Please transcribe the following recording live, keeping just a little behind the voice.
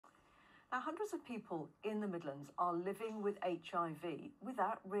Now, hundreds of people in the Midlands are living with HIV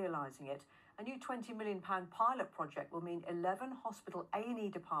without realising it. A new £20 million pilot project will mean 11 hospital A&E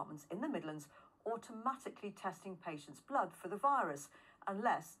departments in the Midlands automatically testing patients' blood for the virus,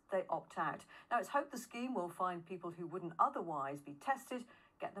 unless they opt out. Now, it's hoped the scheme will find people who wouldn't otherwise be tested,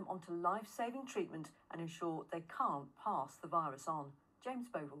 get them onto life-saving treatment and ensure they can't pass the virus on. James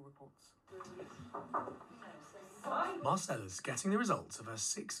Bovill reports. Marcella's getting the results of her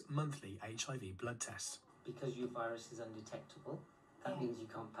 6-monthly HIV blood test. Because your virus is undetectable, that means you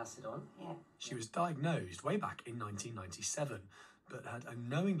can't pass it on. She was diagnosed way back in 1997, but had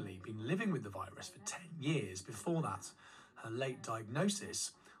unknowingly been living with the virus for 10 years before that. Her late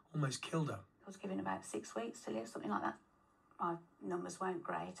diagnosis almost killed her. I was given about 6 weeks to live, something like that. My numbers weren't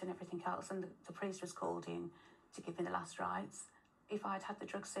great and everything else, and the priest was called in to give me the last rites. If I'd had the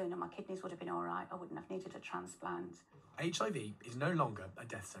drug sooner, my kidneys would have been all right. I wouldn't have needed a transplant. HIV is no longer a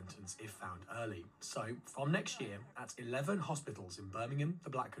death sentence if found early. So, from next year, at 11 hospitals in Birmingham, the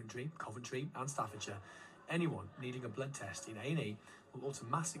Black Country, Coventry and Staffordshire, anyone needing a blood test in A&E will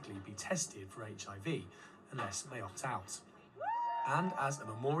automatically be tested for HIV unless they opt out. And as a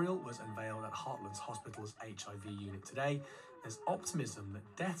memorial was unveiled at Heartlands Hospital's HIV unit today, there's optimism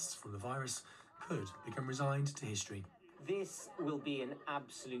that deaths from the virus could become resigned to history. This will be an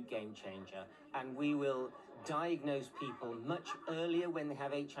absolute game changer, and we will diagnose people much earlier when they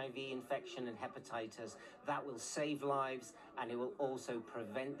have HIV infection and hepatitis. That will save lives, and it will also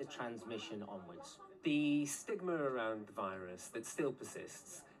prevent the transmission onwards. The stigma around the virus that still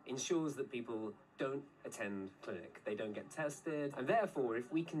persists ensures that people don't attend clinic, they don't get tested, and therefore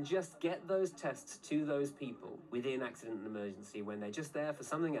if we can just get those tests to those people within accident and emergency when they're just there for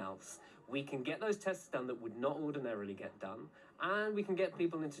something else, we can get those tests done that would not ordinarily get done, and we can get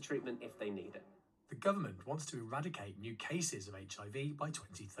people into treatment if they need it. The government wants to eradicate new cases of HIV by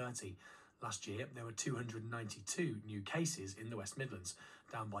 2030. Last year, there were 292 new cases in the West Midlands,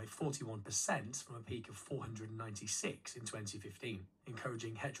 down by 41% from a peak of 496 in 2015.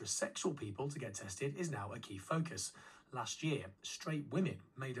 Encouraging heterosexual people to get tested is now a key focus. Last year, straight women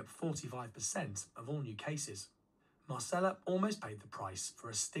made up 45% of all new cases. Marcella almost paid the price for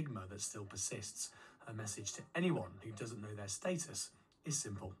a stigma that still persists. Her message to anyone who doesn't know their status is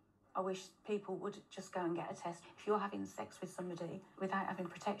simple. I wish people would just go and get a test. If you're having sex with somebody without having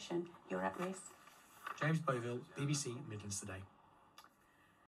protection, you're at risk. James Bovill, BBC Midlands Today.